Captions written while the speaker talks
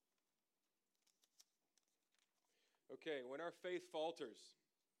Okay, when our faith falters,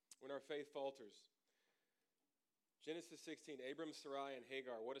 Genesis 16, Abram, Sarai, and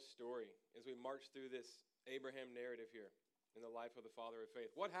Hagar, what a story as we march through this Abraham narrative here in the life of the father of faith.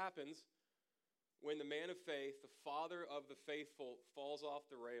 What happens when the man of faith, the father of the faithful, falls off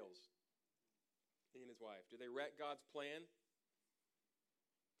the rails, he and his wife? Do they wreck God's plan?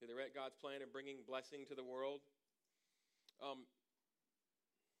 Do they wreck God's plan in bringing blessing to the world?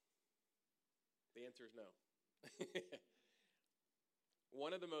 The answer is no.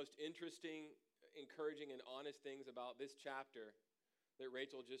 One of the most interesting, encouraging, and honest things about this chapter that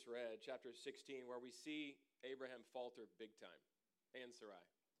Rachel just read, chapter 16, where we see Abraham falter big time, and Sarai,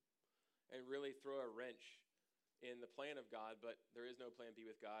 and really throw a wrench in the plan of God, but there is no plan B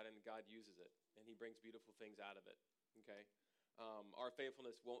with God, and God uses it, and he brings beautiful things out of it, okay? Our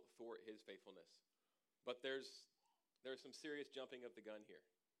faithfulness won't thwart his faithfulness, but there's some serious jumping of the gun here.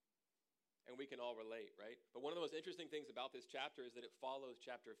 And we can all relate, right? But one of the most interesting things about this chapter is that it follows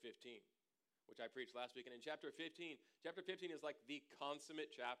chapter 15, which I preached last week. And in chapter 15 is like the consummate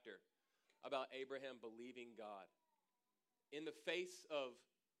chapter about Abraham believing God in the face of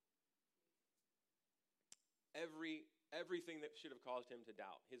everything that should have caused him to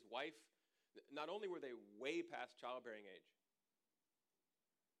doubt. His wife, not only were they way past childbearing age,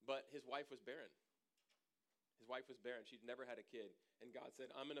 but his wife was barren. His wife was barren. She'd never had a kid. And God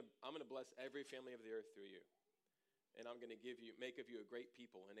said, I'm gonna bless every family of the earth through you. And I'm going to make of you a great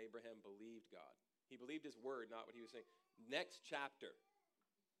people. And Abraham believed God. He believed his word, not what he was saying. Next chapter,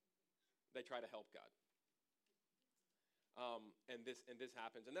 they try to help God. And this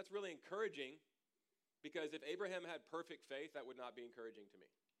happens. And that's really encouraging, because if Abraham had perfect faith, that would not be encouraging to me,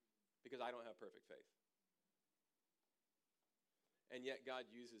 because I don't have perfect faith. And yet God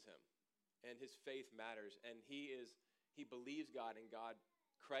uses him. And his faith matters, and he believes God, and God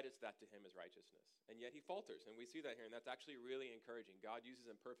credits that to him as righteousness. And yet he falters, and we see that here, and that's actually really encouraging. God uses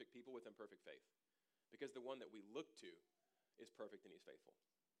imperfect people with imperfect faith, because the one that we look to is perfect and he's faithful.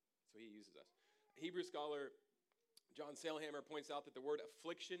 So he uses us. Hebrew scholar John Sailhammer points out that the word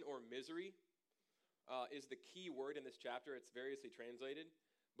affliction or misery is the key word in this chapter. It's variously translated,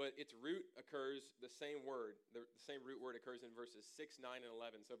 but its root occurs, the same root word occurs in verses 6, 9, and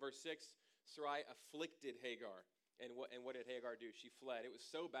 11. So verse 6, Sarai afflicted Hagar. And what did Hagar do? She fled. It was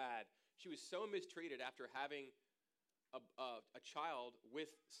so bad. She was so mistreated after having a child with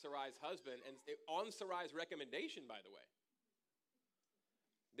Sarai's husband, and on Sarai's recommendation, by the way,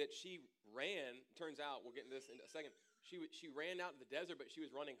 that she ran. Turns out, we'll get into this in a second, she ran out in the desert, but she was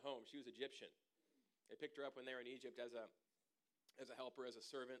running home. She was Egyptian. They picked her up when they were in Egypt as a helper, as a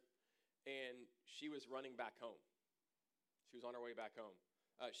servant, and she was running back home. She was on her way back home.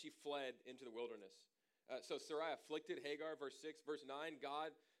 She fled into the wilderness. So Sarai afflicted Hagar, verse 6. Verse 9,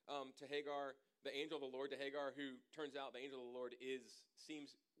 God to Hagar, the angel of the Lord to Hagar, who turns out the angel of the Lord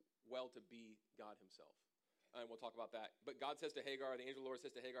seems well to be God himself. And we'll talk about that. But God says to Hagar, the angel of the Lord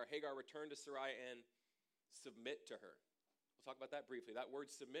says to Hagar, Hagar, return to Sarai and submit to her. We'll talk about that briefly. That word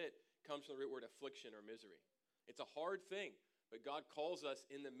submit comes from the root word affliction or misery. It's a hard thing, but God calls us,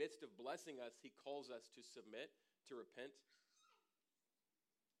 in the midst of blessing us, he calls us to submit, to repent,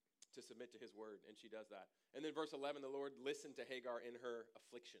 to submit to his word, and she does that. And then verse 11, the Lord listened to Hagar in her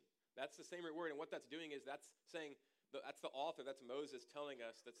affliction. That's the same root word, and what that's doing is that's saying, that's the author, that's Moses telling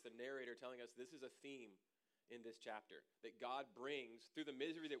us, that's the narrator telling us this is a theme in this chapter, that God brings through the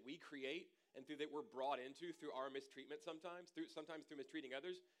misery that we create and through that we're brought into through our mistreatment sometimes through mistreating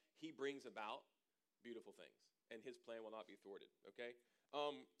others, he brings about beautiful things, and his plan will not be thwarted, okay?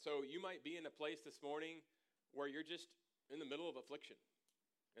 So you might be in a place this morning where you're just in the middle of affliction,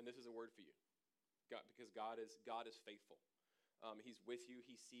 and this is a word for you, God, because God is faithful. He's with you,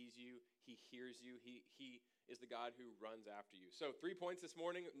 he sees you, he hears you, he is the God who runs after you. So 3 points this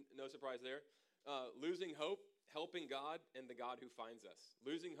morning, no surprise there. Losing hope, helping God, and the God who finds us.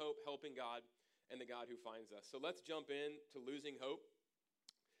 Losing hope, helping God, and the God who finds us. So let's jump in to losing hope.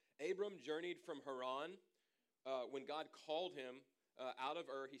 Abram journeyed from Haran. When God called him out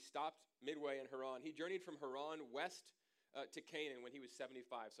of Ur, he stopped midway in Haran. He journeyed from Haran west to Canaan when he was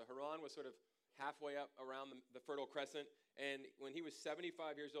 75. So Haran was sort of halfway up around the Fertile Crescent. And when he was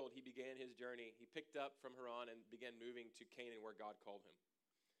 75 years old, he began his journey. He picked up from Haran and began moving to Canaan where God called him.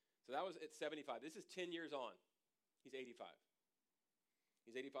 So that was at 75. This is 10 years on. He's 85.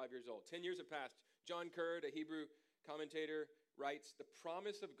 He's 85 years old. 10 years have passed. John Curd, a Hebrew commentator, writes, the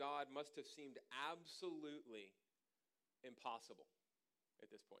promise of God must have seemed absolutely impossible at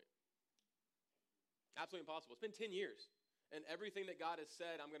this point. Absolutely impossible. It's been 10 years. And everything that God has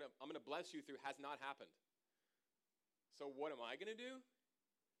said, I'm gonna bless you through, has not happened. So what am I going to do?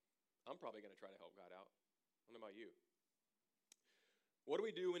 I'm probably going to try to help God out. I don't know about you. What do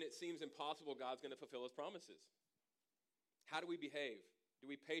we do when it seems impossible God's going to fulfill his promises? How do we behave? Do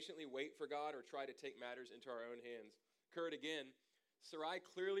we patiently wait for God or try to take matters into our own hands? Kurt, again, Sarai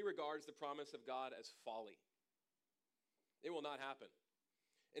clearly regards the promise of God as folly. It will not happen.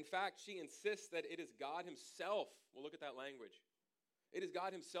 In fact, she insists that it is God himself. We'll look at that language. It is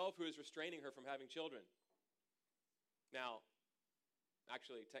God himself who is restraining her from having children. Now,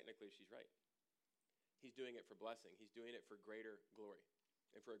 actually, technically, she's right. He's doing it for blessing. He's doing it for greater glory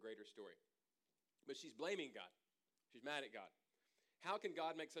and for a greater story. But she's blaming God. She's mad at God. How can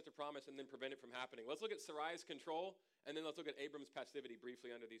God make such a promise and then prevent it from happening? Let's look at Sarai's control, and then let's look at Abram's passivity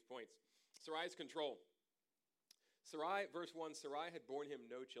briefly under these points. Sarai's control. Sarai, verse 1, Sarai had borne him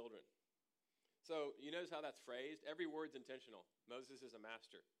no children. So you notice how that's phrased? Every word's intentional. Moses is a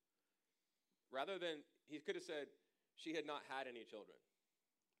master. Rather than, he could have said, she had not had any children.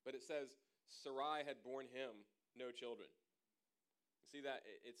 But it says, Sarai had borne him no children. See that?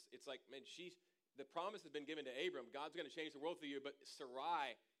 It's like, man, the promise has been given to Abram. God's going to change the world through you. But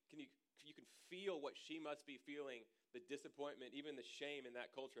Sarai, you can feel what she must be feeling, the disappointment, even the shame in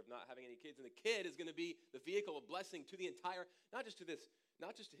that culture of not having any kids. And the kid is going to be the vehicle of blessing to the entire, not just to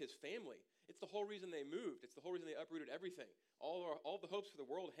his family. It's the whole reason they moved. It's the whole reason they uprooted everything. All the hopes for the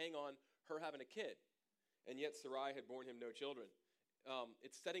world hang on her having a kid. And yet Sarai had borne him no children.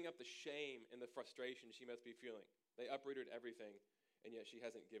 It's setting up the shame and the frustration she must be feeling. They uprooted everything, and yet she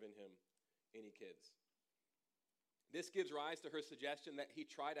hasn't given him any kids. This gives rise to her suggestion that he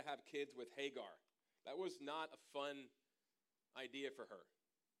try to have kids with Hagar. That was not a fun idea for her,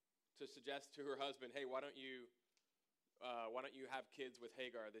 to suggest to her husband, hey, why don't you have kids with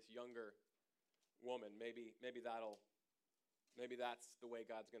Hagar, this younger woman? Maybe that's the way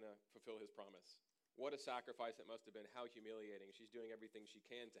God's going to fulfill his promise. What a sacrifice it must have been. How humiliating. She's doing everything she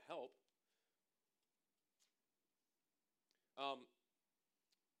can to help.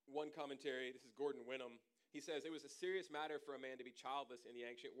 One commentary, this is Gordon Wenham, he says, it was a serious matter for a man to be childless in the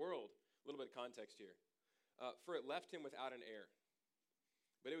ancient world. A little bit of context here. For it left him without an heir.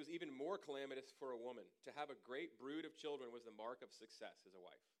 But it was even more calamitous for a woman. To have a great brood of children was the mark of success as a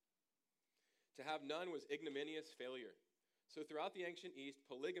wife. To have none was ignominious failure. So throughout the ancient East,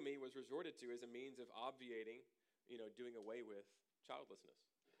 polygamy was resorted to as a means of obviating, doing away with childlessness.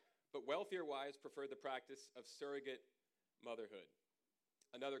 But wealthier wives preferred the practice of surrogate motherhood.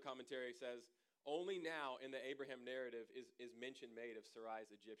 Another commentary says, only now in the Abraham narrative is mention made of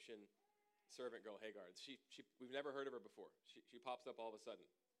Sarai's Egyptian servant girl Hagar. We've never heard of her before. She pops up all of a sudden.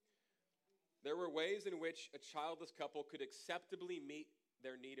 There were ways in which a childless couple could acceptably meet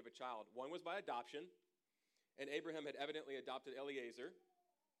their need of a child. One was by adoption, and Abraham had evidently adopted Eliezer.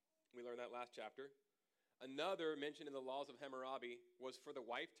 We learned that last chapter. Another mentioned in the laws of Hammurabi was for the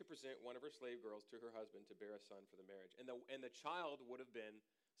wife to present one of her slave girls to her husband to bear a son for the marriage. And the child would have been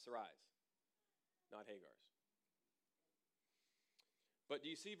Sarai's, not Hagar's. But do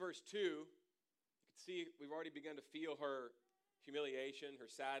you see verse 2? You can see we've already begun to feel her humiliation, her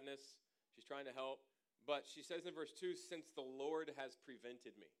sadness. She's trying to help. But she says in verse 2, since the Lord has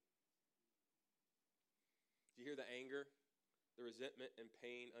prevented me. Do you hear the anger, the resentment, and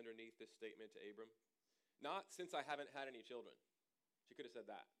pain underneath this statement to Abram? Not since I haven't had any children. She could have said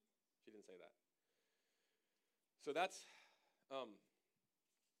that. She didn't say that. So that's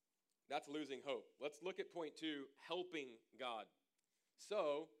losing hope. Let's look at point 2, helping God.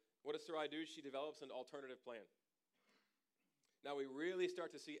 So what does Sarai do? She develops an alternative plan. Now we really start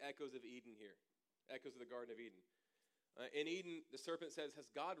to see echoes of Eden here, echoes of the Garden of Eden. In Eden, the serpent says,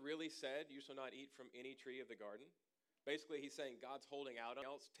 has God really said you shall not eat from any tree of the garden? Basically, he's saying God's holding out on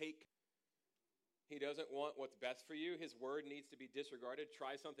else. He doesn't want what's best for you. His word needs to be disregarded.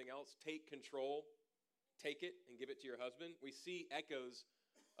 Try something else. Take control. Take it and give it to your husband. We see echoes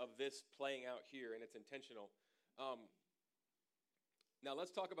of this playing out here, and it's intentional. Now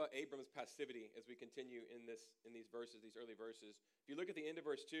let's talk about Abram's passivity as we continue in these verses, these early verses. If you look at the end of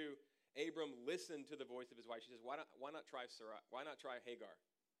verse 2, Abram listened to the voice of his wife. She says, why not try Sarai? Why not try Hagar?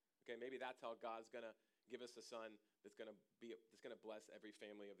 Okay, maybe that's how God's going to give us a son that's going to bless every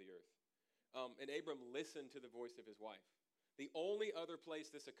family of the earth. And Abram listened to the voice of his wife. The only other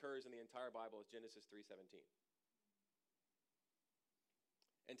place this occurs in the entire Bible is Genesis 3:17.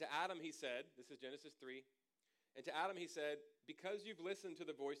 And to Adam he said, this is Genesis 3, and to Adam he said, because you've listened to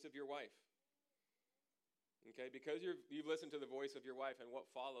the voice of your wife. Okay, because you've listened to the voice of your wife, and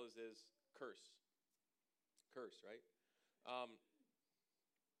what follows is curse. Curse, right?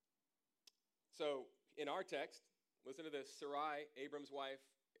 So in our text, listen to this. Sarai, Abram's wife,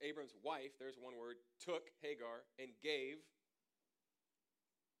 there's one word, took Hagar and gave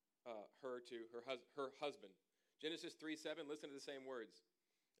her to her husband. Genesis 3:7, listen to the same words.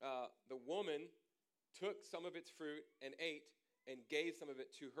 The woman took some of its fruit and ate and gave some of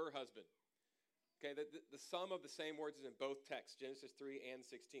it to her husband. Okay, the sum of the same words is in both texts, Genesis 3 and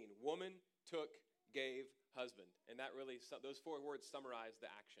 16. Woman, took, gave, husband. And that really, those 4 words summarize the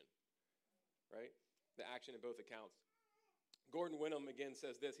action, right? The action in both accounts. Gordon Wenham again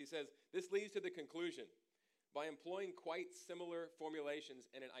says this. He says, this leads to the conclusion. By employing quite similar formulations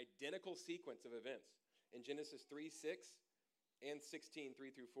and an identical sequence of events in Genesis 3:6 and 16, 3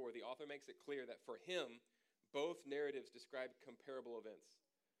 through 4, the author makes it clear that for him, both narratives describe comparable events,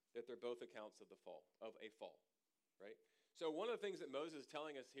 that they're both accounts of a fall, right? So one of the things that Moses is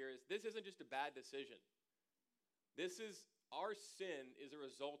telling us here is this isn't just a bad decision. Our sin is a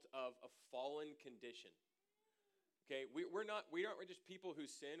result of a fallen condition. Okay, we aren't just people who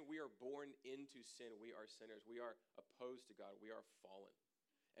sin. We are born into sin. We are sinners. We are opposed to God. We are fallen.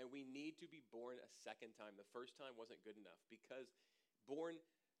 And we need to be born a second time. The first time wasn't good enough because born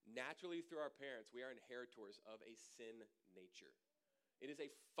naturally through our parents, we are inheritors of a sin nature. It is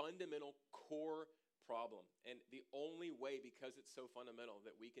a fundamental core problem. And the only way, because it's so fundamental,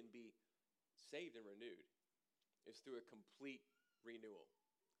 that we can be saved and renewed is through a complete renewal.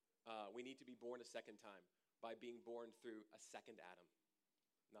 We need to be born a second time by being born through a second Adam,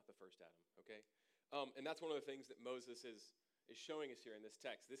 not the first Adam, okay? And that's one of the things that Moses is showing us here in this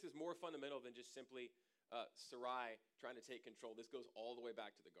text. This is more fundamental than just simply Sarai trying to take control. This goes all the way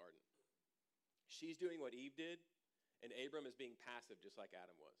back to the garden. She's doing what Eve did, and Abram is being passive just like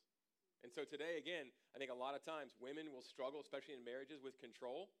Adam was. And so today, again, I think a lot of times women will struggle, especially in marriages, with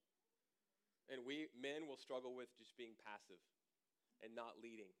control, and we men will struggle with just being passive and not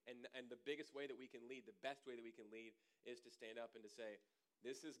leading. And the biggest way that we can lead, the best way that we can lead, is to stand up and to say,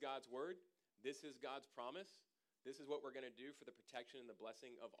 this is God's word, this is God's promise, this is what we're going to do for the protection and the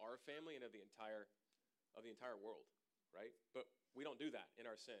blessing of our family and of the entire world, right? But we don't do that in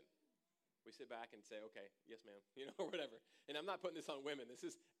our sin. We sit back and say, okay, yes, ma'am, or whatever. And I'm not putting this on women. This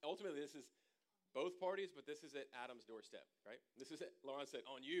is both parties, but this is at Adam's doorstep, right? This is it. Lauren said,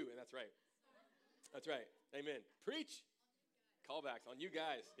 on you, and that's right. That's right. Amen. Preach. Callbacks on you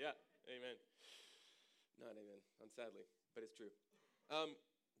guys. Yeah. Amen. Not amen, sadly, but it's true.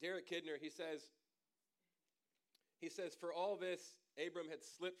 Derek Kidner, he says, for all this, Abram had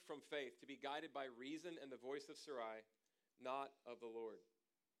slipped from faith to be guided by reason and the voice of Sarai, not of the Lord.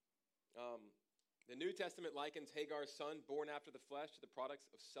 The New Testament likens Hagar's son, born after the flesh, to the products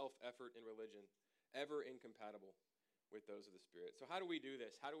of self-effort in religion, ever incompatible with those of the Spirit. So how do we do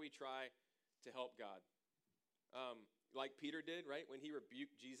this? How do we try to help God? Like Peter did, right? When he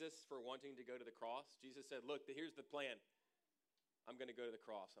rebuked Jesus for wanting to go to the cross, Jesus said, look, here's the plan. I'm going to go to the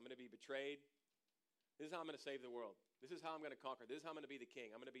cross. I'm going to be betrayed. This is how I'm going to save the world. This is how I'm going to conquer. This is how I'm going to be the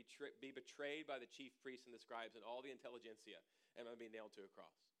king. I'm going to be betrayed by the chief priests and the scribes and all the intelligentsia, and I'm going to be nailed to a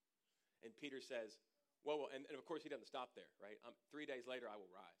cross. And Peter says, well, and of course he doesn't stop there, right? 3 days later, I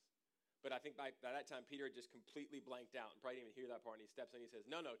will rise. But I think by that time, Peter had just completely blanked out and probably didn't even hear that part. And he steps in and he says,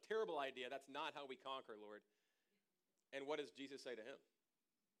 no, terrible idea. That's not how we conquer, Lord. And what does Jesus say to him?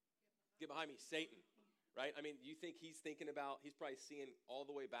 Get behind me, Satan, right? I mean, you think he's probably seeing all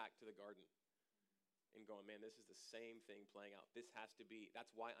the way back to the garden and going, man, this is the same thing playing out.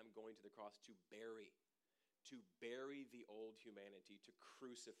 That's why I'm going to the cross, to bury the old humanity, to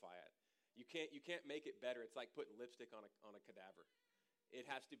crucify it. You can't make it better. It's like putting lipstick on a cadaver.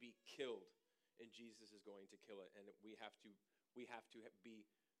 It has to be killed, and Jesus is going to kill it, and we have to be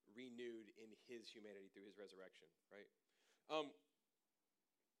renewed in his humanity through his resurrection, right?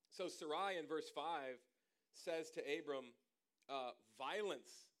 So Sarai in verse 5 says to Abram,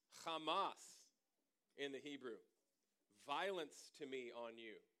 violence, Hamas in the Hebrew, violence to me on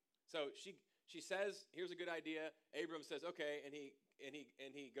you. So she says, here's a good idea. Abram says, okay, and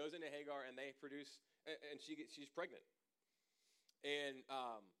he goes into Hagar, and they produce, and she's pregnant. And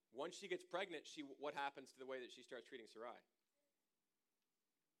once she gets pregnant, what happens to the way that she starts treating Sarai?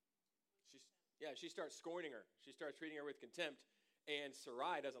 She starts scorning her. She starts treating her with contempt, and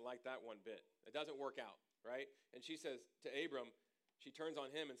Sarai doesn't like that one bit. It doesn't work out, right? And she says to Abram, she turns on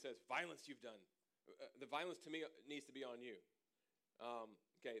him and says, violence you've done. The violence to me needs to be on you.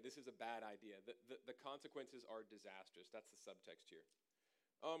 Okay, this is a bad idea. The consequences are disastrous. That's the subtext here.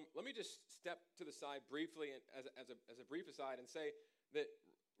 Let me just step to the side briefly as a brief aside and say that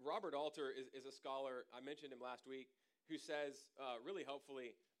Robert Alter is a scholar, I mentioned him last week, who says, really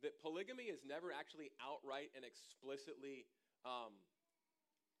helpfully, that polygamy is never actually outright and explicitly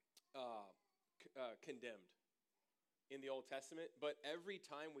condemned in the Old Testament, but every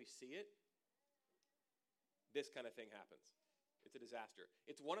time we see it, this kind of thing happens. It's a disaster.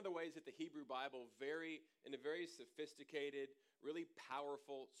 It's one of the ways that the Hebrew Bible, in a very sophisticated, really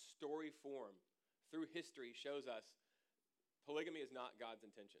powerful story form through history, shows us polygamy is not God's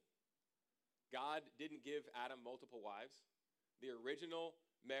intention. God didn't give Adam multiple wives. The original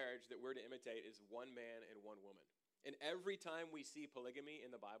marriage that we're to imitate is one man and one woman. And every time we see polygamy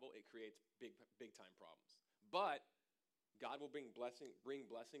in the Bible, it creates big time problems. But God will bring blessing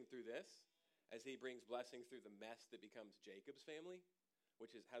through this, as he brings blessing through the mess that becomes Jacob's family,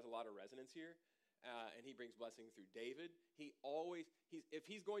 which has a lot of resonance here. And he brings blessing through David. If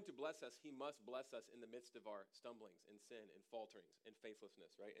he's going to bless us, he must bless us in the midst of our stumblings and sin and falterings and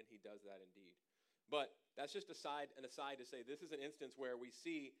faithlessness, right? And he does that indeed. But that's just an aside to say this is an instance where we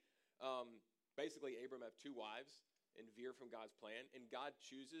see basically Abram have two wives and veer from God's plan. And God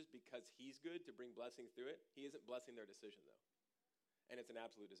chooses, because he's good, to bring blessing through it. He isn't blessing their decision, though. And it's an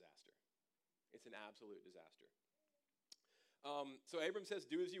absolute disaster. It's an absolute disaster. So Abram says,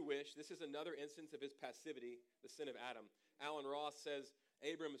 do as you wish. This is another instance of his passivity, the sin of Adam. Alan Ross says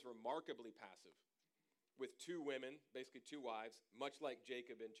Abram is remarkably passive with two women, basically two wives, much like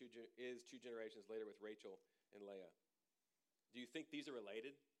Jacob is 2 generations later with Rachel and Leah. Do you think these are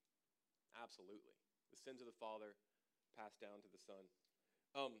related? Absolutely. The sins of the father passed down to the son.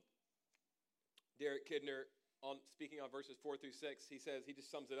 Derek Kidner, speaking on verses 4 through 6, he just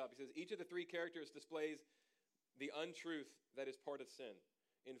sums it up. He says, each of the three characters displays the untruth that is part of sin.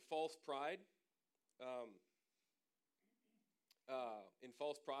 In false pride, in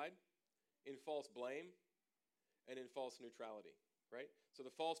false blame, and in false neutrality, right? So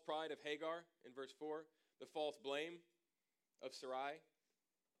the false pride of Hagar in verse 4, the false blame of Sarai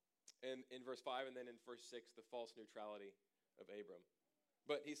in verse 5, and then in verse 6, the false neutrality of Abram.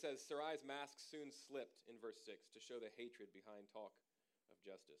 But he says Sarai's mask soon slipped in verse 6 to show the hatred behind talk of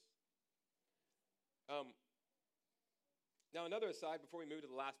justice. Now, another aside before we move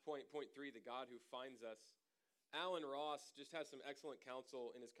to the last point, point 3, the God who finds us. Alan Ross just has some excellent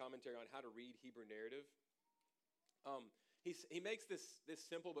counsel in his commentary on how to read Hebrew narrative. He makes this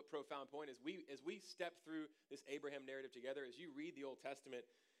simple but profound point. As we step through this Abraham narrative together, as you read the Old Testament,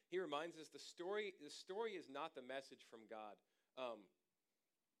 he reminds us the story is not the message from God.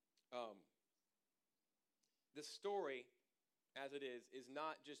 The story, as it is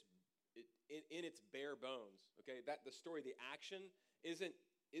not just in its bare bones. Okay, that the story, the action isn't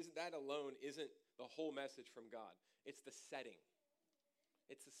that alone isn't the whole message from God. It's the setting.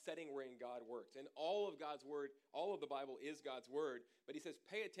 It's the setting wherein God works. And all of God's word, all of the Bible is God's word, but he says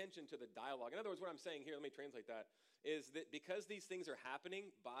pay attention to the dialogue. In other words, what I'm saying here, let me translate that, is that because these things are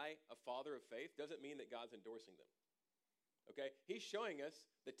happening by a father of faith doesn't mean that God's endorsing them. Okay? He's showing us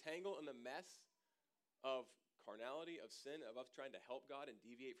the tangle and the mess of carnality, of sin, of us trying to help God and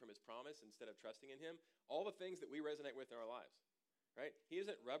deviate from his promise instead of trusting in him, all the things that we resonate with in our lives, right? He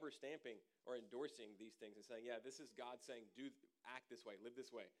isn't rubber stamping or endorsing these things and saying, yeah, this is God saying, act this way, live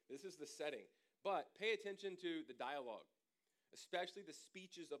this way. This is the setting. But pay attention to the dialogue, especially the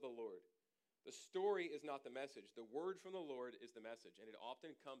speeches of the Lord. The story is not the message. The word from the Lord is the message, and it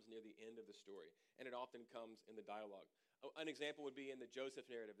often comes near the end of the story, and it often comes in the dialogue. An example would be in the Joseph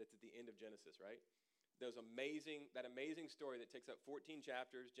narrative that's at the end of Genesis, right? That amazing story that takes up 14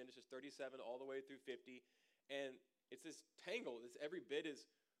 chapters, Genesis 37 all the way through 50. And it's this tangle. It's every bit as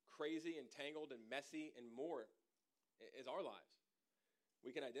crazy and tangled and messy and more as our lives. We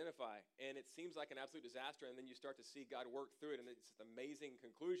can identify. And it seems like an absolute disaster. And then you start to see God work through it. And it's this amazing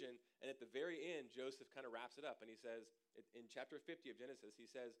conclusion. And at the very end, Joseph kind of wraps it up. And he says, in chapter 50 of Genesis, he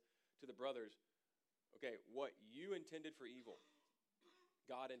says to the brothers, okay, what you intended for evil,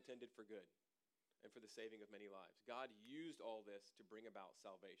 God intended for good, and for the saving of many lives. God used all this to bring about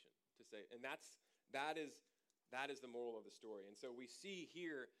salvation, to say, and that is the moral of the story. And so we see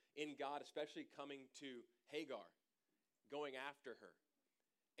here in God, especially coming to Hagar, going after her,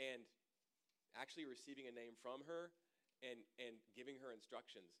 and actually receiving a name from her, and giving her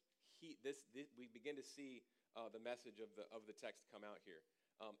instructions. We begin to see the message of the text come out here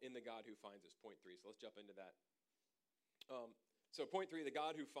in the God who finds us. Point 3. So let's jump into that. So point 3, the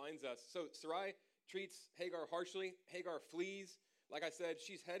God who finds us. So Sarai treats Hagar harshly. Hagar flees. Like I said,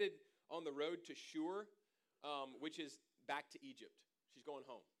 she's headed on the road to Shur, which is back to Egypt. She's going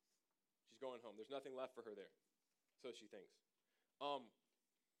home. There's nothing left for her there. So she thinks.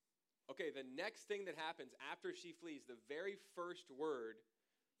 Okay, the next thing that happens after she flees, the very first word,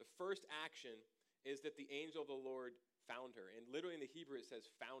 the first action is that the angel of the Lord found her. And literally in the Hebrew it says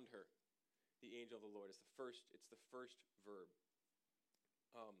found her. The angel of the Lord. It's the first verb.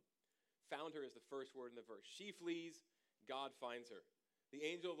 Found her is the first word in the verse. She flees, God finds her. The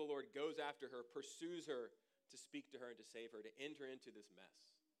angel of the Lord goes after her, pursues her to speak to her and to save her, to enter into this mess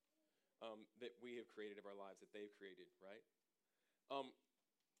that we have created of our lives, that they've created, right?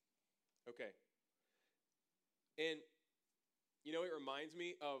 Okay. And, you know, it reminds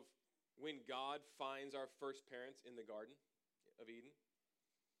me of when God finds our first parents in the Garden of Eden,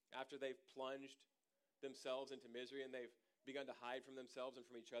 after they've plunged themselves into misery and they've begun to hide from themselves and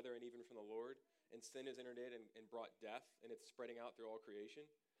from each other and even from the Lord, and sin has entered in and brought death, and it's spreading out through all creation.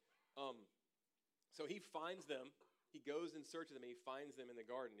 So he finds them, he goes in search of them, and he finds them in the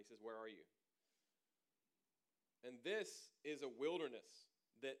garden. He says, where are you? And this is a wilderness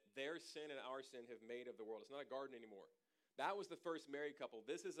that their sin and our sin have made of the world. It's not a garden anymore. That was the first married couple.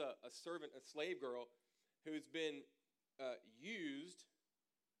 This is a servant, a slave girl, who's been used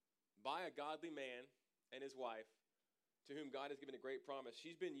by a godly man and his wife, to whom God has given a great promise.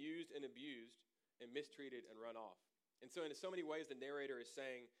 She's been used and abused and mistreated and run off. And so in so many ways, the narrator is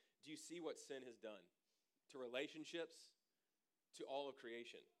saying, do you see what sin has done to relationships, to all of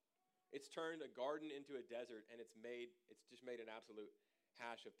creation? It's turned a garden into a desert, and it's just made an absolute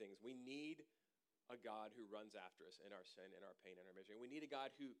hash of things. We need a God who runs after us in our sin, in our pain, in our misery. We need a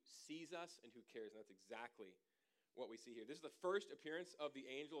God who sees us and who cares, and that's exactly what we see here. This is the first appearance of the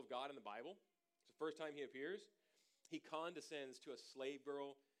angel of God in the Bible. It's the first time he appears. He condescends to a slave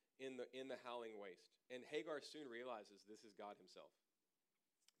girl in the howling waste. And Hagar soon realizes this is God himself.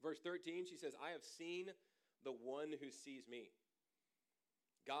 Verse 13, she says, I have seen the one who sees me.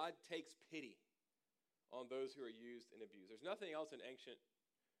 God takes pity on those who are used and abused. There's nothing else in ancient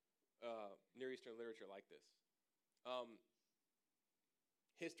Near Eastern literature like this.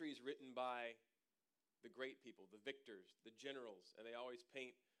 History is written by the great people, the victors, the generals, and they always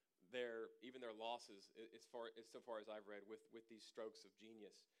paint even their losses, so far as I've read, with these strokes of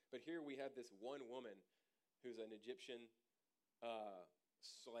genius. But here we have this one woman who's an Egyptian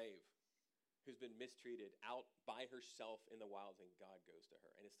slave who's been mistreated out by herself in the wilds, and God goes to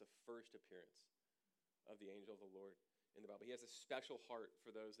her. And it's the first appearance of the angel of the Lord in the Bible. He has a special heart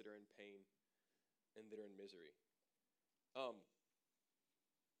for those that are in pain and that are in misery.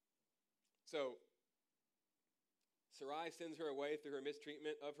 So Sarai sends her away through her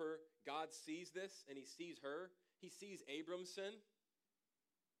mistreatment of her. God sees this, and he sees her. He sees Abram's sin.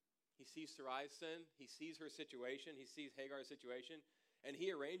 He sees Sarai's sin. He sees her situation. He sees Hagar's situation. And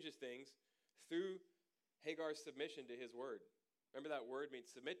he arranges things through Hagar's submission to his word. Remember that word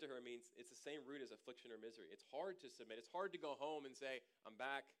means submit to her means it's the same root as affliction or misery. It's hard to submit. It's hard to go home and say, I'm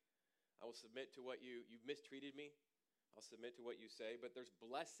back. I will submit to what you've mistreated me. I'll submit to what you say. But there's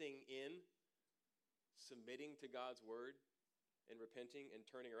blessing in submitting to God's word and repenting and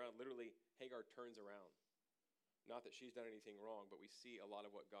turning around. Literally, Hagar turns around. Not that she's done anything wrong, but we see a lot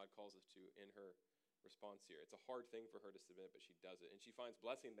of what God calls us to in her response here. It's a hard thing for her to submit, but she does it. And she finds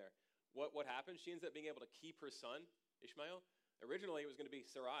blessing there. What happens? She ends up being able to keep her son, Ishmael. Originally, it was going to be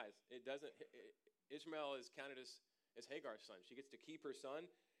Sarai's. Ishmael is counted as Hagar's son. She gets to keep her son,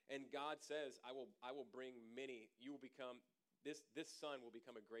 and God says, I will bring many. You will become, this son will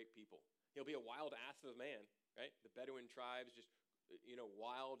become a great people. He'll be a wild ass of a man, right? The Bedouin tribes, just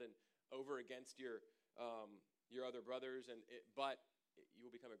wild and over against your other brothers, but you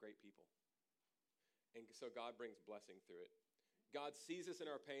will become a great people. And so God brings blessing through it. God sees us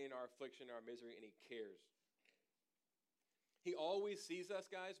in our pain, our affliction, our misery, and he cares. He always sees us,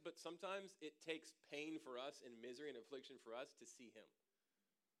 guys, but sometimes it takes pain for us and misery and affliction for us to see him.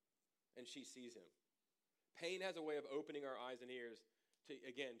 And she sees him. Pain has a way of opening our eyes and ears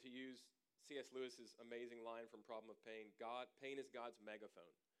to use C.S. Lewis's amazing line from Problem of Pain. Pain is God's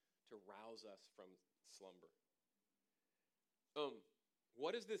megaphone to rouse us from slumber.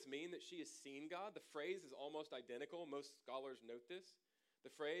 What does this mean that she has seen God? The phrase is almost identical. Most scholars note this.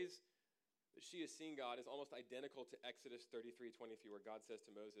 The phrase that she has seen God is almost identical to Exodus 33:23, where God says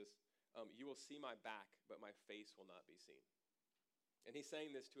to Moses, you will see my back, but my face will not be seen. And he's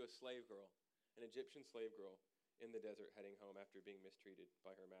saying this to a slave girl, an Egyptian slave girl in the desert heading home after being mistreated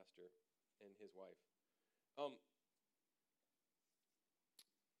by her master and his wife.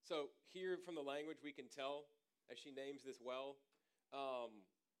 So here from the language we can tell as she names this well,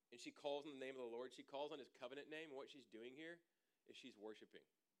 and she calls on the name of the Lord, she calls on his covenant name, and what she's doing here is she's worshiping.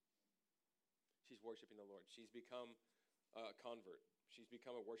 She's worshiping the Lord. She's become a convert. She's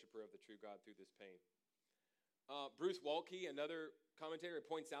become a worshiper of the true God through this pain. Bruce Waltke, another commentator,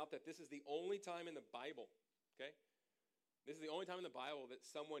 points out that this is the only time in the Bible, okay? This is the only time in the Bible that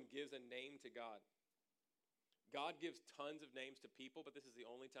someone gives a name to God. God gives tons of names to people, but this is the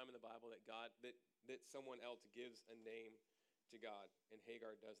only time in the Bible that that someone else gives a name to God, and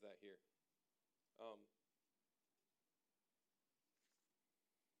Hagar does that here.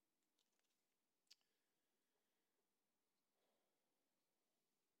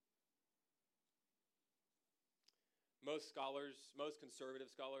 Most conservative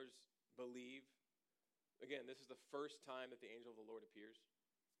scholars believe, again, this is the first time that the angel of the Lord appears.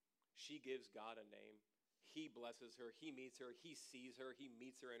 She gives God a name. He blesses her. He meets her. He sees her. He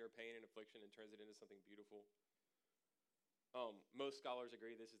meets her in her pain and affliction and turns it into something beautiful. Most scholars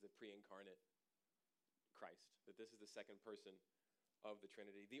agree this is the pre-incarnate Christ, that this is the second person of the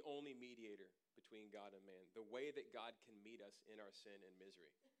Trinity, the only mediator between God and man. The way that God can meet us in our sin and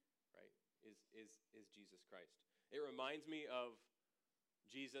misery, right, is Jesus Christ. It reminds me of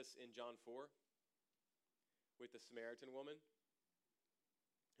Jesus in John 4 with the Samaritan woman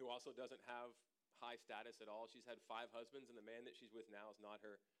who also doesn't have high status at all. She's had 5 husbands, and the man that she's with now is not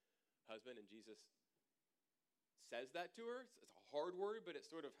her husband, and Jesus says that to her. It's a hard word, but it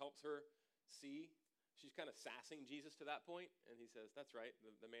sort of helps her see. She's kind of sassing Jesus to that point, and he says, that's right,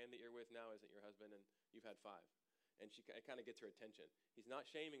 the man that you're with now isn't your husband, and you've had 5. And it kind of gets her attention. He's not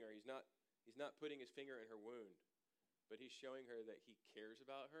shaming her. He's not putting his finger in her wound, but he's showing her that he cares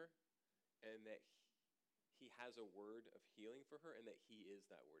about her and that he has a word of healing for her and that he is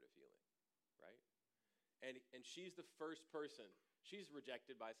that word of healing, right? And she's the first person. She's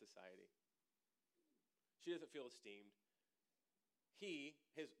rejected by society. She doesn't feel esteemed.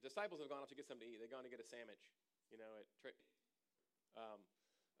 His disciples have gone off to get something to eat. They've gone to get a sandwich, and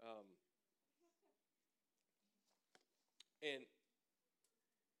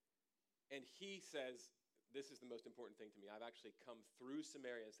he says, this is the most important thing to me. I've actually come through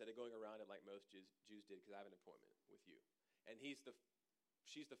Samaria instead of going around it like most Jews did because I have an appointment with you. And she's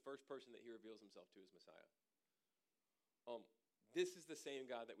the first person that he reveals himself to as Messiah. This is the same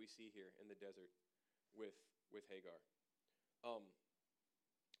God that we see here in the desert with Hagar.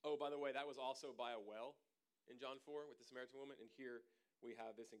 By the way, that was also by a well in John 4 with the Samaritan woman. And here we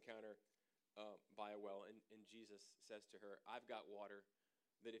have this encounter by a well. And Jesus says to her, I've got water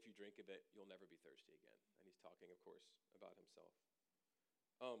that if you drink of it, you'll never be thirsty again. And he's talking, of course, about himself.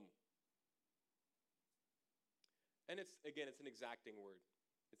 And it's an exacting word.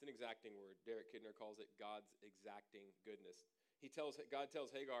 It's an exacting word. Derek Kidner calls it God's exacting goodness. God tells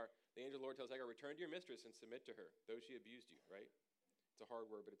Hagar, the angel of the Lord tells Hagar, return to your mistress and submit to her, though she abused you, right? It's a hard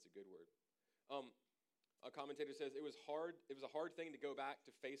word, but it's a good word. A commentator says it was a hard thing to go back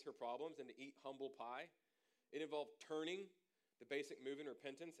to face her problems and to eat humble pie. It involved turning, the basic move in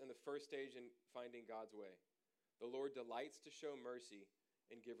repentance, and the first stage in finding God's way. The Lord delights to show mercy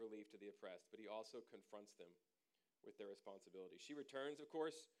and give relief to the oppressed, but he also confronts them with their responsibility. She returns, of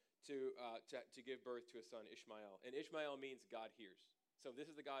course, to give birth to a son, Ishmael. And Ishmael means God hears. So this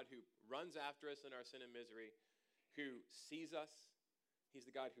is the God who runs after us in our sin and misery, who sees us. He's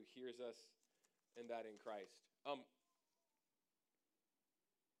the God who hears us, and that in Christ.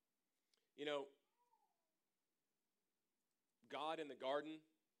 God in the garden,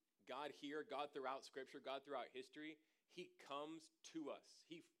 God here, God throughout Scripture, God throughout history, he comes to us.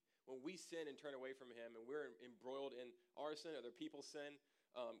 When we sin and turn away from him and we're embroiled in our sin, other people's sin,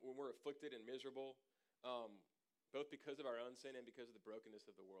 when we're afflicted and miserable, both because of our own sin and because of the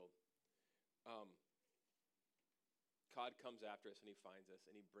brokenness of the world, God comes after us and he finds us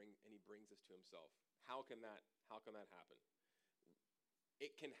and he brings us to himself. How can that happen?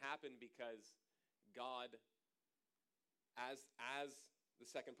 It can happen because God, as the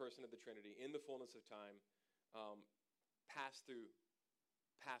second person of the Trinity, in the fullness of time, passed through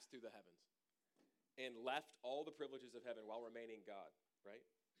the heavens and left all the privileges of heaven while remaining God, right?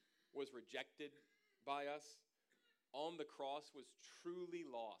 Was rejected by us, on the cross was truly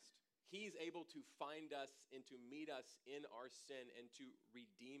lost. He's able to find us and to meet us in our sin and to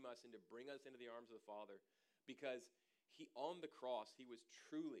redeem us and to bring us into the arms of the Father, because on the cross, he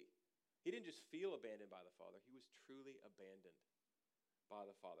didn't just feel abandoned by the Father, he was truly abandoned by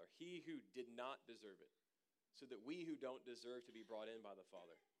the Father. He who did not deserve it, so that we who don't deserve to be brought in by the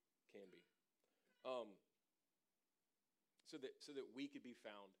Father can be. So that we could be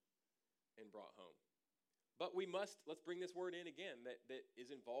found and brought home. But let's bring this word in again that is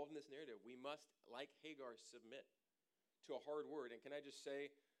involved in this narrative. We must, like Hagar, submit to a hard word. And can I just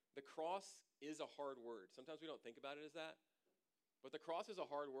say, the cross is a hard word. Sometimes we don't think about it as that. But the cross is a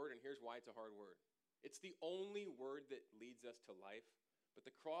hard word, and here's why it's a hard word. It's the only word that leads us to life. But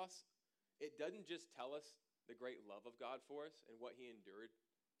the cross, it doesn't just tell us the great love of God for us and what he endured.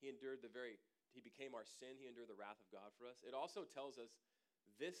 He became our sin. He endured the wrath of God for us. It also tells us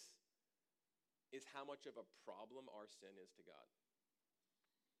this is how much of a problem our sin is to God.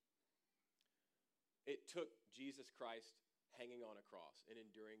 It took Jesus Christ hanging on a cross and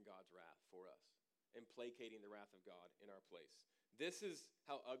enduring God's wrath for us and placating the wrath of God in our place. This is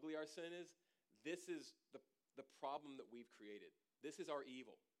how ugly our sin is. This is the problem that we've created. This is our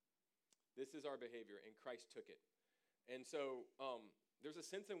evil. This is our behavior, and Christ took it. And so there's a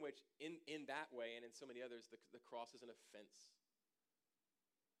sense in which, in that way and in so many others, the cross is an offense.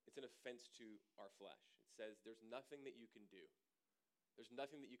 It's an offense to our flesh. It says there's nothing that you can do. There's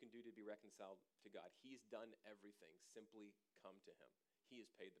nothing that you can do to be reconciled to God. He's done everything. Simply come to him. He has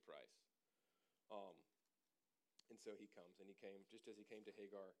paid the price. And so he comes, and he came, just as he came to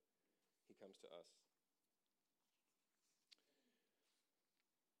Hagar, he comes to us.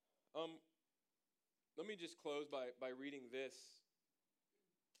 Let me just close by reading this.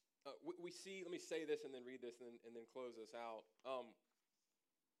 We see, let me say this and then read this and then close this out.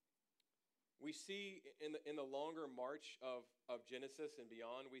 We see in the longer march of Genesis and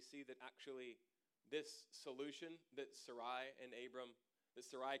beyond, we see that actually this solution that Sarai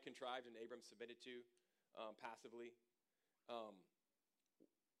contrived and Abram submitted to passively,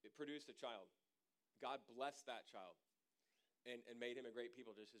 it produced a child. God blessed that child and made him a great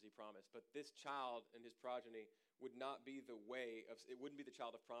people, just as he promised. But this child and his progeny would not be it wouldn't be the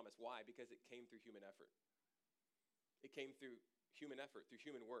child of promise. Why? Because it came through human effort. It came through human effort, through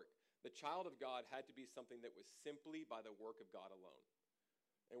human work. The child of God had to be something that was simply by the work of God alone.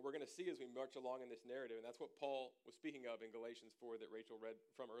 And we're going to see as we march along in this narrative, and that's what Paul was speaking of in Galatians 4 that Rachel read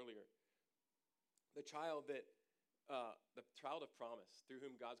from earlier. The child of promise, through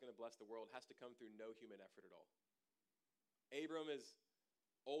whom God's going to bless the world, has to come through no human effort at all. Abram is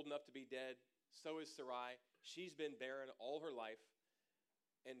old enough to be dead. So is Sarai. She's been barren all her life.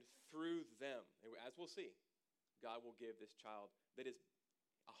 And through them, as we'll see, God will give this child that is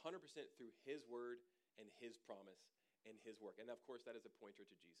 100% through his word and his promise and his work. And of course, that is a pointer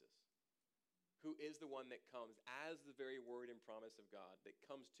to Jesus, who is the one that comes as the very word and promise of God that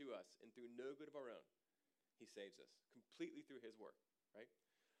comes to us, and through no good of our own, he saves us completely through his work, right?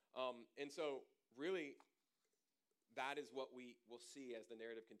 And so really, that is what we will see as the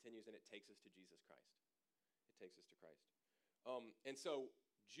narrative continues, and it takes us to Jesus Christ. It takes us to Christ. And so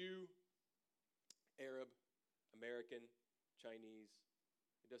Jew, Arab, American, Chinese,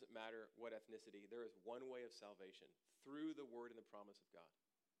 it doesn't matter what ethnicity, there is one way of salvation through the word and the promise of God,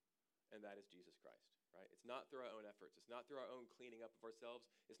 and that is Jesus Christ, right? It's not through our own efforts. It's not through our own cleaning up of ourselves.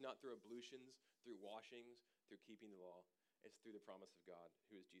 It's not through ablutions, through washings, through keeping the law. It's through the promise of God,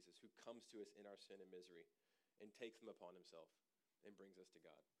 who is Jesus, who comes to us in our sin and misery and takes them upon himself and brings us to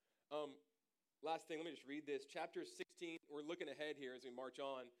God. Last thing, let me just read this. Chapter 16, we're looking ahead here as we march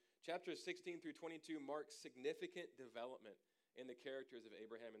on. Chapters 16 through 22 marks significant development in the characters of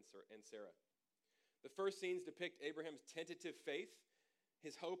Abraham and Sarah. The first scenes depict Abraham's tentative faith.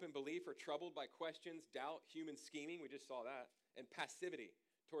 His hope and belief are troubled by questions, doubt, human scheming, we just saw that, and passivity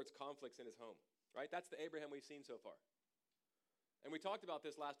towards conflicts in his home, right? That's the Abraham we've seen so far. And we talked about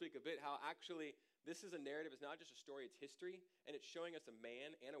this last week a bit, how actually this is a narrative. It's not just a story, it's history, and it's showing us a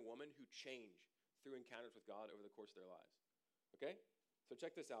man and a woman who change through encounters with God over the course of their lives, okay? So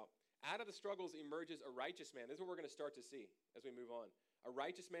check this out. Out of the struggles emerges a righteous man. This is what we're going to start to see as we move on. A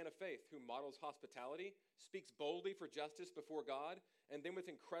righteous man of faith who models hospitality, speaks boldly for justice before God, and then with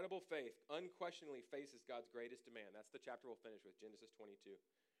incredible faith, unquestionably faces God's greatest demand. That's the chapter we'll finish with, Genesis 22,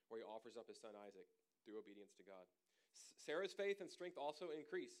 where he offers up his son Isaac through obedience to God. Sarah's faith and strength also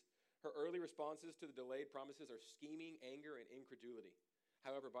increase. Her early responses to the delayed promises are scheming, anger, and incredulity.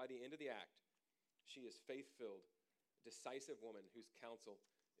 However, by the end of the act, she is faith-filled, decisive woman whose counsel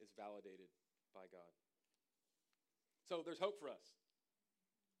is validated by God. So there's hope for us.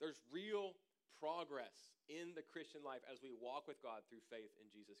 There's real progress in the Christian life as we walk with God through faith in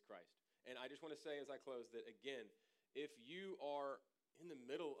Jesus Christ. And I just want to say as I close that, again, if you are in the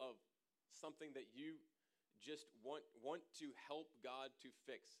middle of something that you just want to help God to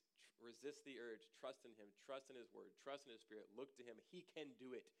fix, resist the urge, trust in him, trust in his word, trust in his spirit, look to him. He can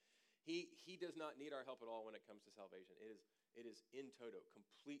do it. He does not need our help at all when it comes to salvation. It is in toto,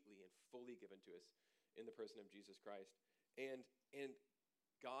 completely and fully given to us in the person of Jesus Christ. And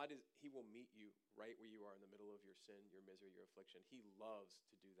God he will meet you right where you are in the middle of your sin, your misery, your affliction. He loves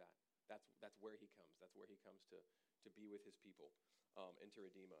to do that. That's where he comes. That's where he comes to be with his people and to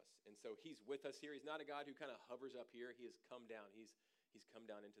redeem us. And so he's with us here. He's not a God who kind of hovers up here. He has come down. He's come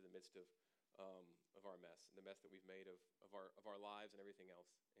down into the midst of our mess, and the mess that we've made of our lives and everything else.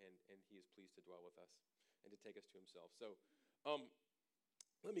 And he is pleased to dwell with us and to take us to himself. So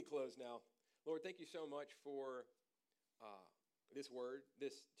let me close now. Lord, thank you so much for this word,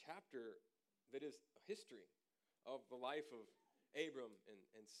 this chapter that is a history of the life of Abram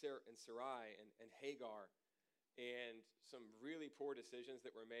and Sarai and Hagar, and some really poor decisions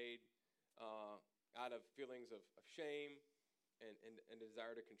that were made out of feelings of shame and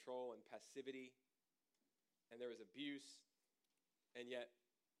desire to control and passivity. And there was abuse, and yet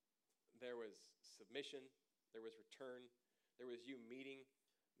there was submission There was return. There was you meeting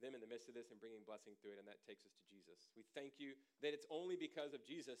them in the midst of this and bringing blessing through it, and that takes us to Jesus. We thank you that it's only because of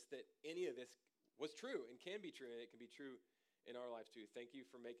Jesus that any of this was true and can be true, and it can be true in our lives too. Thank you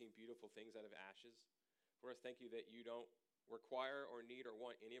for making beautiful things out of ashes. For us, thank you that you don't require or need or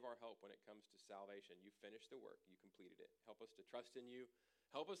want any of our help when it comes to salvation. You finished the work. You completed it. Help us to trust in you.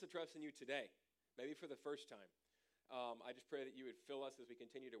 Help us to trust in you today, maybe for the first time. I just pray that you would fill us as we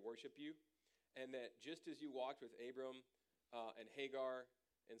continue to worship you, and that just as you walked with Abram and Hagar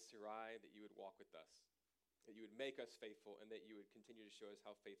and Sarai, that you would walk with us, that you would make us faithful, and that you would continue to show us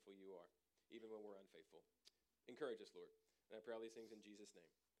how faithful you are, even when we're unfaithful. Encourage us, Lord. And I pray all these things in Jesus'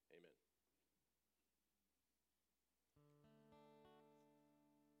 name. Amen.